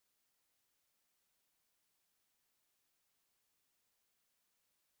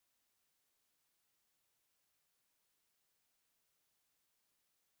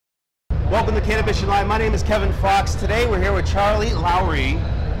Welcome to CANNABITION Live. My name is Kevin Fox. Today we're here with Charlie Lowrie.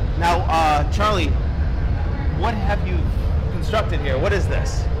 Now, Charlie, what have you constructed here? What is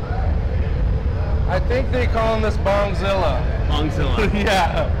this? I think they call this Bongzilla. Bongzilla.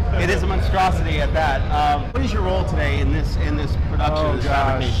 Yeah. It is a monstrosity at that. What is your role today in this production, this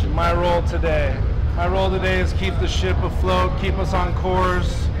fabrication? My role today is keep the ship afloat, keep us on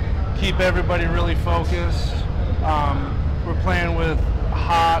course, keep everybody really focused. We're playing with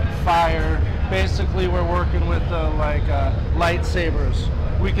hot fire. Basically, we're working with lightsabers.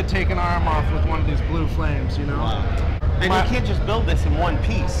 We could take an arm off with one of these blue flames, you know? Wow. And you can't just build this in one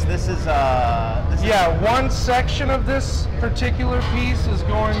piece. This is one section of this particular piece is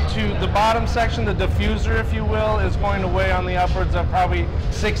going to, the bottom section, the diffuser, if you will, is going to weigh on the upwards of probably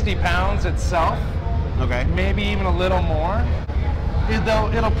 60 pounds itself. Okay. Maybe even a little more.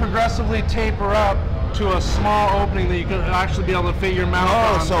 It'll progressively taper up to a small opening that you can actually be able to fit your mouth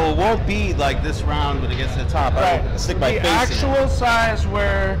on. Oh, so it won't be like this round when it gets to the top. Right. I stick my face in it. The actual size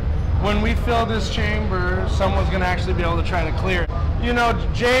where when we fill this chamber, someone's going to actually be able to try to clear it. You know,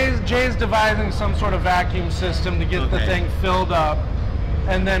 Jay's devising some sort of vacuum system to get the thing filled up,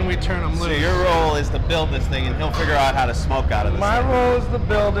 and then we turn them loose. So your role is to build this thing, and he'll figure out how to smoke out of this My thing. role is to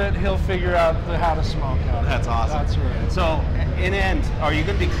build it. He'll figure out how to smoke out of it. That's awesome. That's right. So, in end, are you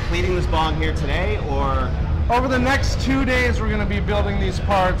going to be completing this bong here today, or? Over the next 2 days, we're going to be building these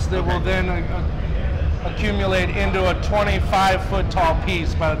parts that will then accumulate into a 25-foot tall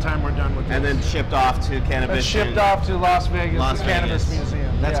piece by the time we're done with this. And then shipped off to CANNABITION. And shipped off to Las Vegas, the Cannabis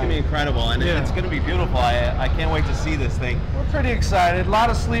Museum. That's going to be incredible, and it's going to be beautiful. I can't wait to see this thing. We're pretty excited. A lot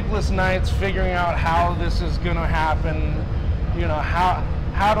of sleepless nights figuring out how this is going to happen. You know, how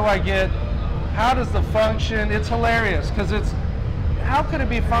does the function? It's hilarious because how could it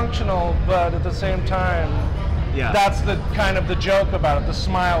be functional, but at the same time, that's the kind of the joke about it, the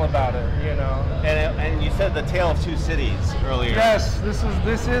smile about it, you know. And you said the tale of two cities earlier. Yes, this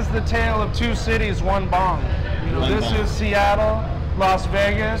is the tale of two cities, one bong. You know, this is Seattle, Las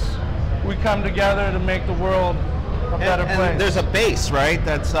Vegas. We come together to make the world a better place. And there's a base, right?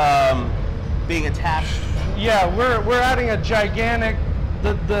 That's being attached. Yeah, we're adding a gigantic.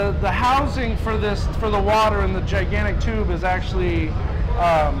 The housing for the water in the gigantic tube is actually.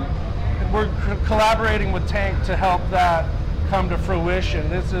 We're collaborating with Tank to help that come to fruition.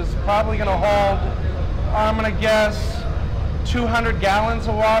 This is probably going to hold, I'm going to guess, 200 gallons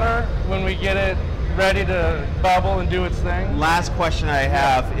of water when we get it ready to bubble and do its thing. Last question I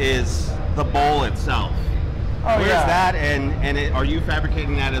have is the bowl itself. Oh, Where's that, and are you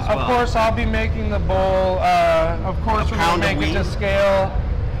fabricating that as well? Of course, I'll be making the bowl. Of course, we're going to make it to scale.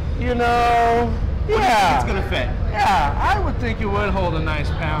 You know, It's going to fit. Yeah, I would think it would hold a nice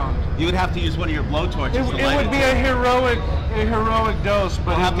pound. You would have to use one of your blow torches. It would be a heroic dose, but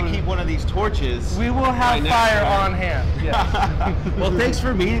we'll have to keep one of these torches. We will have fire on hand. Yes. Well, thanks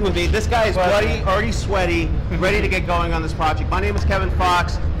for meeting with me. This guy is already sweaty, ready to get going on this project. My name is Kevin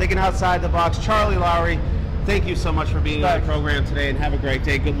Fox, thinking outside the box. Charlie Lowrie, thank you so much for being on the program today, and have a great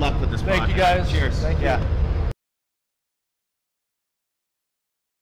day. Good luck with this project. Thank you, guys. Cheers. Thank you.